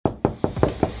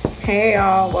Hey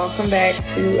y'all, welcome back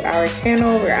to our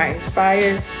channel where I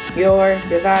inspire your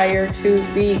desire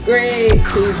to be great,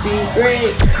 to be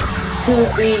great,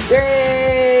 to be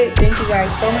great. Thank you guys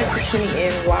so much for tuning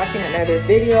in, watching another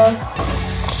video.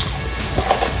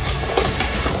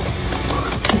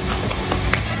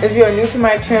 If you're new to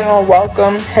my channel,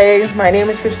 welcome. Hey, my name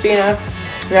is Christina.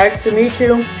 Nice to meet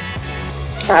you.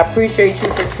 I appreciate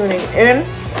you for tuning in.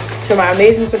 To my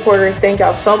amazing supporters, thank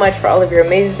y'all so much for all of your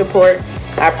amazing support.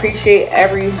 I appreciate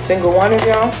every single one of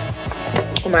y'all.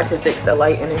 I'm about to fix the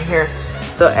lighting in here.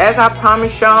 So as I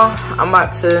promised y'all, I'm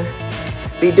about to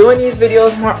be doing these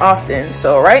videos more often.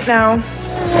 So right now,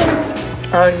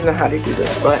 I don't even know how to do this,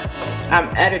 but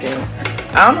I'm editing.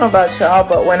 I don't know about y'all,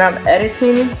 but when I'm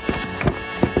editing,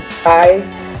 I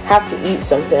have to eat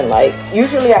something. Like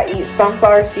usually I eat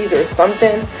sunflower seeds or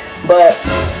something, but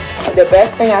the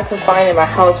best thing I can find in my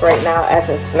house right now as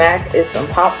a snack is some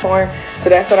popcorn. So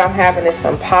that's what I'm having, is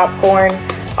some popcorn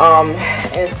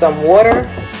and some water.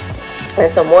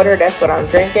 That's what I'm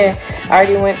drinking. I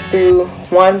already went through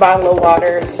 1 bottle of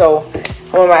water, so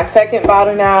I'm on my 2nd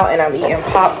bottle now, and I'm eating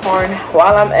popcorn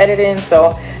while I'm editing.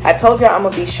 So I told y'all I'm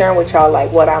gonna be sharing with y'all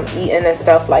like what I'm eating and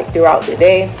stuff like throughout the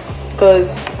day,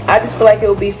 because I just feel like it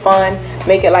would be fun.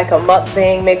 Make it like a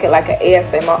mukbang, make it like an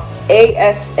ASMR.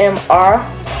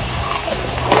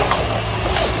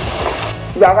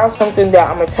 Y'all got something that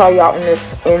I'm gonna tell y'all in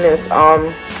this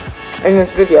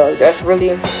video that's really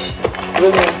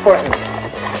important.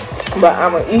 But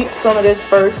I'm gonna eat some of this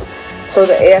first so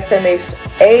the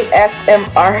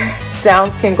ASMR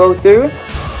sounds can go through,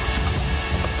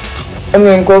 and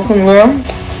then go from there.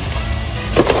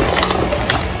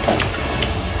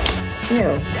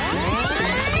 Yeah,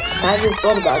 I just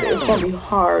thought about it. It's gonna be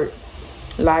hard,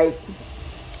 like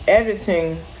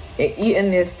editing and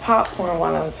eating this popcorn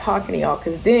while I'm talking to y'all,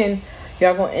 because then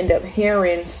y'all gonna end up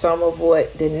hearing some of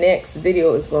what the next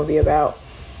video is gonna be about,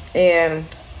 and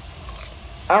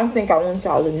I don't think I want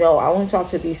y'all to know. I want y'all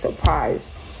to be surprised.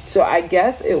 So I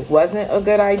guess it wasn't a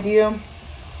good idea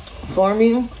for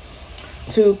me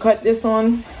to cut this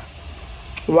on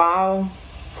while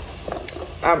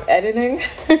I'm editing.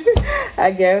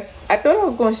 I guess I thought I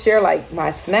was gonna share like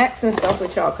my snacks and stuff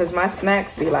with y'all, because my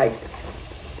snacks be like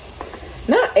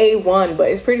not A1,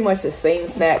 but it's pretty much the same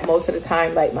snack most of the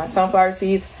time, like my sunflower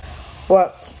seeds.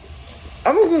 But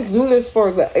I'm gonna just do this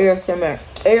for the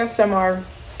ASMR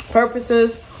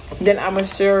purposes. Then I'm gonna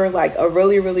share like a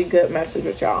really good message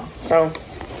with y'all. So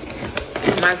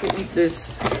I'm about to eat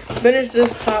this, finish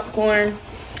this popcorn.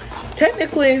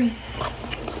 Technically,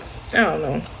 I don't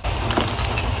know.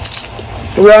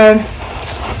 Well,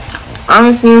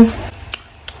 honestly,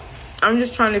 I'm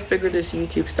just trying to figure this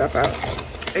YouTube stuff out.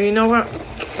 And you know what?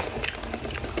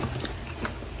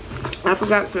 I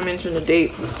forgot to mention the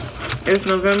date. It's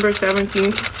November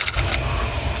 17th.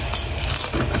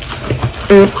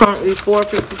 And it's currently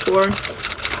 4:54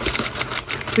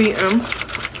 p.m.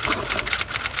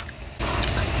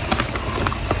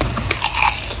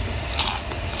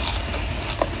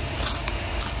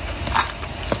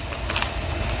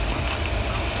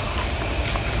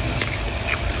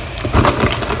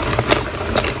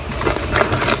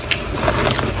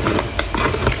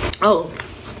 Oh,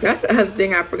 that's the other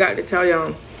thing I forgot to tell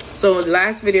y'all. So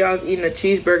last video I was eating a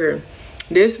cheeseburger.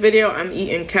 This video I'm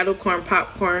eating kettle corn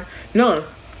popcorn. No,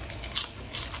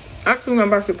 actually I'm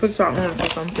about to put y'all on for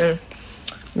something.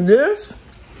 This,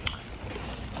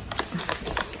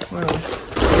 well,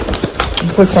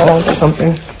 put y'all on for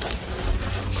something.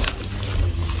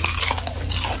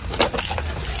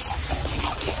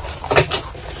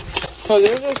 So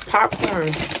there's this popcorn.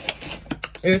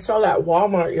 It's all at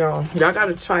Walmart, y'all. Y'all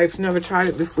gotta try if you never tried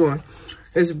it before.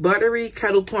 It's buttery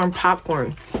kettle corn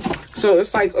popcorn. So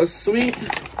it's like a sweet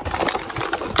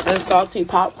and salty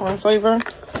popcorn flavor.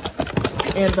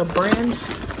 And the brand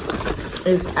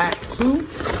is Act 2.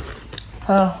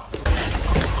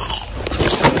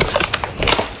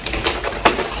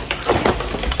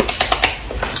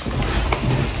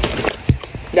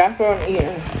 That's what I'm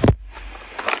eating.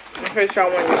 In case y'all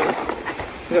want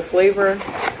the flavor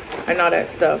and all that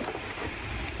stuff.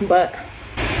 But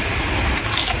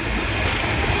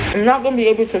I'm not gonna be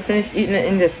able to finish eating it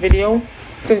in this video,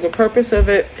 because the purpose of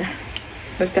it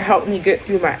is to help me get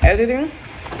through my editing.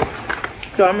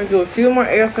 So I'm gonna do a few more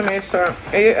ASMR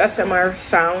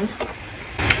sounds,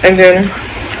 and then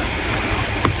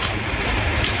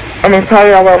I'm gonna tell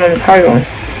y'all what I'm gonna tell y'all.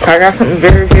 I got something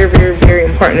very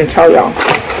important to tell y'all.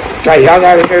 Like, y'all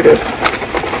gotta hear this.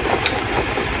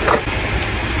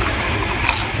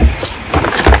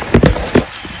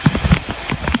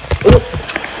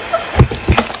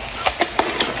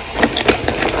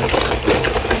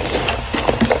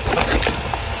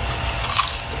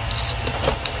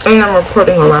 And I'm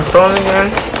recording on my phone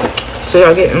again, so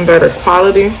y'all getting better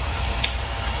quality.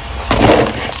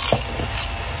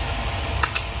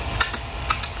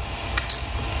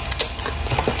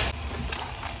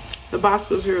 The box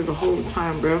was here the whole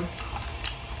time, bro.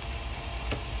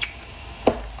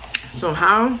 So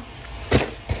how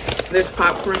this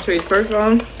popcorn tastes, first of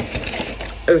all,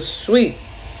 it's sweet,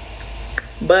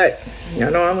 but y'all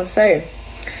know what I'm gonna say,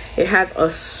 it has a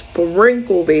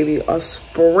sprinkle, baby, a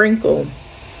sprinkle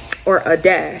or a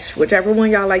dash, whichever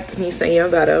one y'all like me saying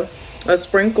better, a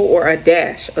sprinkle or a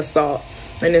dash of salt,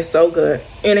 and it's so good.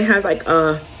 And it has like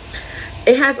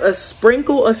it has a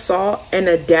sprinkle of salt and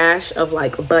a dash of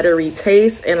like buttery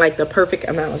taste and like the perfect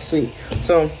amount of sweet.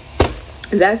 So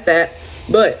that's that.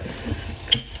 But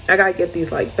I gotta get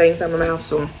these like things out of my mouth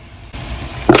soon.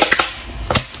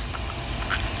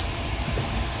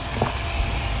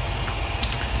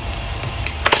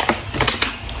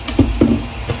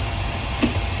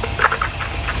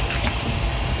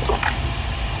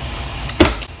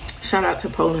 Shout out to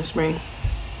Poland Spring.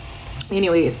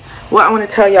 Anyways, what I want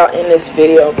to tell y'all in this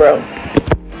video, bro,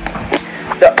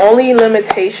 the only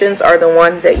limitations are the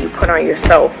ones that you put on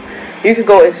yourself. You could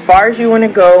go as far as you want to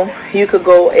go. You could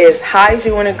go as high as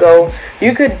you want to go.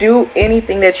 You could do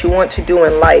anything that you want to do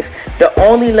in life. The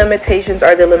only limitations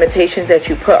are the limitations that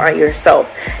you put on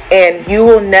yourself. And you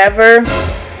will never,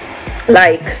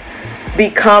 like,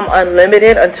 become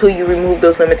unlimited until you remove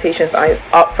those limitations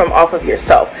from off of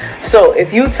yourself. So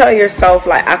if you tell yourself,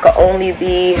 like, I could only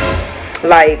be,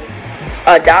 like,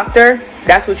 a doctor,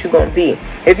 that's what you're gonna be.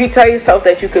 If you tell yourself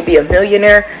that you could be a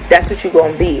millionaire, that's what you're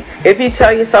gonna be. If you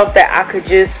tell yourself that I could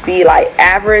just be like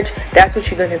average, that's what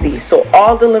you're gonna be. So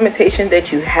all the limitations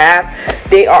that you have,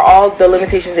 they are all the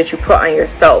limitations that you put on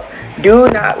yourself. Do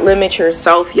not limit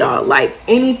yourself, y'all. Like,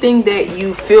 anything that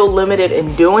you feel limited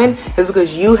in doing is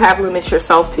because you have limited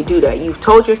yourself to do that. You've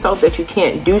told yourself that you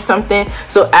can't do something,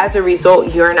 so as a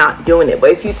result, you're not doing it.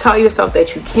 But if you tell yourself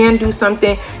that you can do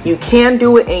something, you can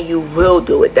do it and you will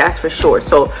do it. That's for sure.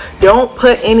 So don't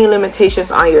put any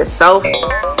limitations on yourself.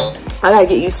 I gotta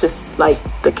get used to like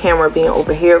the camera being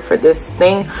over here for this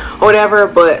thing or whatever,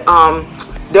 but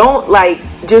don't, like,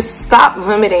 just stop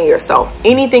limiting yourself.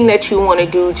 Anything that you want to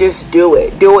do, just do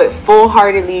it. Do it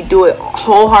full-heartedly, do it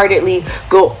wholeheartedly,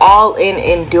 go all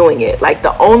in doing it. Like,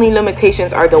 the only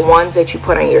limitations are the ones that you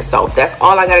put on yourself. That's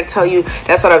all I gotta tell you.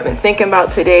 That's what I've been thinking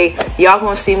about today. Y'all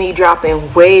gonna see me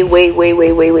dropping way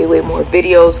more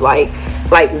videos, like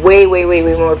way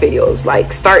more videos,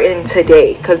 like starting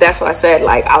today, because that's what I said.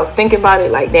 Like, I was thinking about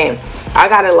it, like, damn, I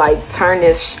gotta like turn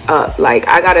this up. Like,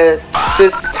 I gotta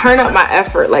just turn up my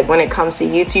effort. Like, when it comes to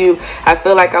YouTube, I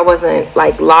feel like I wasn't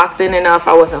like locked in enough,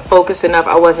 I wasn't focused enough,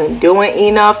 I wasn't doing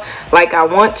enough like I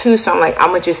want to. So I'm like, I'm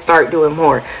gonna just start doing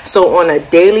more. So on a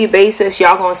daily basis,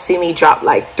 y'all gonna see me drop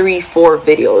like 3-4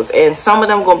 videos, and some of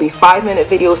them gonna be 5-minute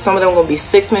videos, some of them gonna be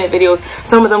 6-minute videos,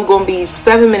 some of them gonna be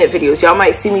 7-minute videos. Y'all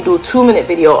might see me do a 2-minute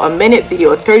video, a minute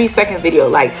video, a 30-second video.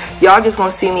 Like, y'all just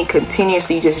gonna see me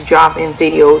continuously just dropping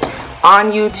videos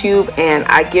on YouTube, and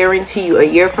I guarantee you a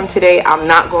year from today, I'm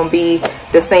not gonna be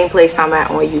the same place I'm at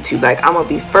on YouTube. Like, I'm gonna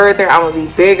be further, I'm gonna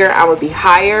be bigger, I'm gonna be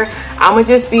higher, I'm gonna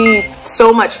just be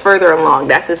so much further along.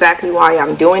 That's exactly why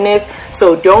I'm doing this.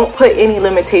 So don't put any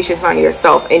limitations on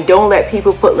yourself, and don't let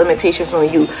people put limitations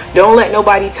on you. Don't let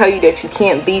nobody tell you that you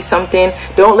can't be something.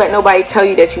 Don't let nobody tell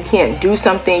you that you can't do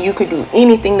something. You could do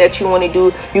anything that you want to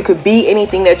do. You could be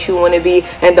anything that you want to be,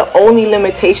 and the only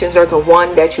limitations are the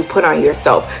one that you put on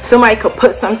yourself. Somebody could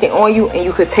put something on you and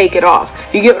you could take it off.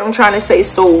 You get what I'm trying to say?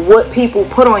 So what people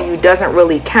put on you doesn't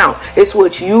really count. It's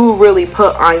what you really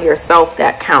put on yourself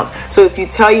that counts. So if you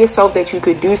tell yourself that you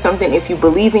could do something, if you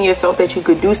believe in yourself that you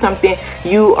could do something,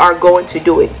 you are going to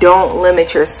do it. Don't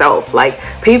limit yourself. Like,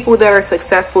 people that are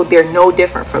successful, they're no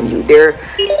different from you.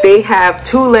 They have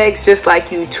 2 legs just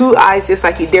like you, 2 eyes just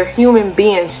like you. They're human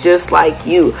beings just like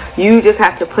you. You just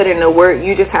have to put in the work.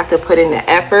 You just have to put in the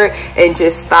effort, and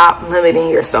just stop limiting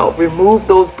yourself. Remove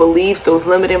those beliefs, those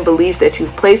limiting beliefs that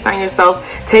you've placed on yourself.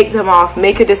 Take them off.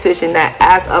 Make a decision that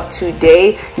as of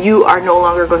today, you are no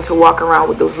longer going to walk around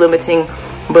with those limiting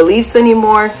beliefs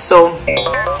anymore. So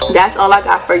that's all I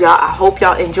got for y'all. I hope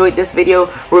y'all enjoyed this video.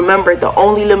 Remember, the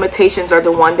only limitations are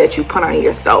the one that you put on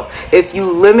yourself. If you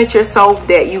limit yourself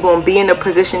that you're gonna be in a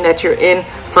position that you're in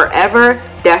forever,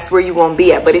 that's where you're gonna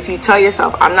be at. But if you tell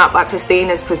yourself, I'm not about to stay in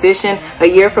this position, a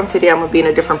year from today I'm gonna be in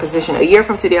a different position, a year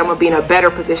from today I'm gonna be in a better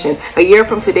position, a year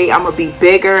from today I'm gonna be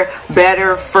bigger,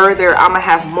 better, further, I'm gonna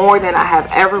have more than I have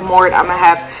ever more. I'm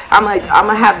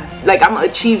gonna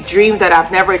achieve dreams that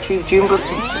I've never achieved, dreams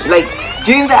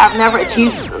that I've never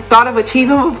thought of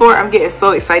achieving before. I'm getting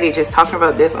so excited just talking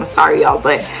about this. I'm sorry, y'all,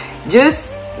 but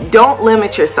just don't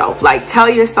limit yourself. Like, tell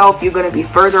yourself you're going to be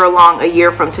further along a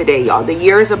year from today, y'all. The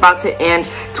year is about to end.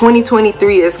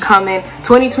 2023 is coming.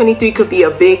 2023 could be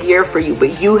a big year for you,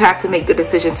 but you have to make the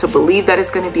decision to believe that it's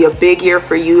going to be a big year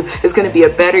for you. It's going to be a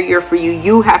better year for you.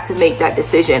 You have to make that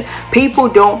decision. People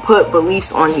don't put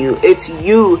beliefs on you. It's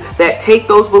you that take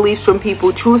those beliefs from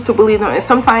people, choose to believe them. And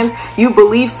sometimes you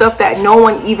believe stuff that no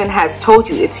one even has told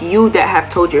you. It's you that have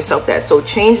told yourself that. So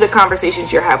change the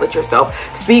conversations you have with yourself.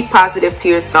 Speak positive to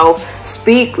yourself.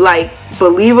 Speak like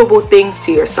believable things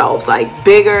to yourselves, like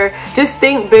bigger. Just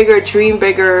think bigger, dream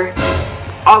bigger,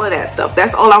 all of that stuff.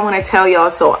 That's all I want to tell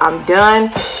y'all. So I'm done.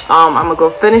 I'm gonna go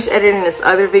finish editing this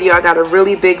other video. I got a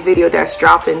really big video that's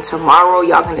dropping tomorrow.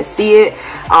 Y'all gonna see it.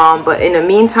 But in the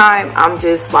meantime, I'm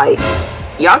just like,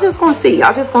 y'all just gonna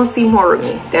see more of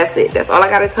me. That's it. That's all I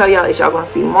gotta tell y'all, is y'all gonna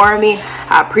see more of me.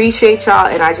 I appreciate y'all,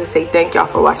 and I just say thank y'all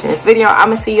for watching this video. I'm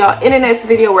gonna see y'all in the next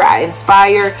video, where I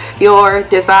inspire your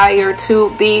desire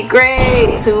to be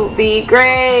great, to be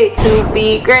great, to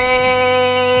be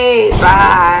great.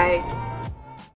 Bye.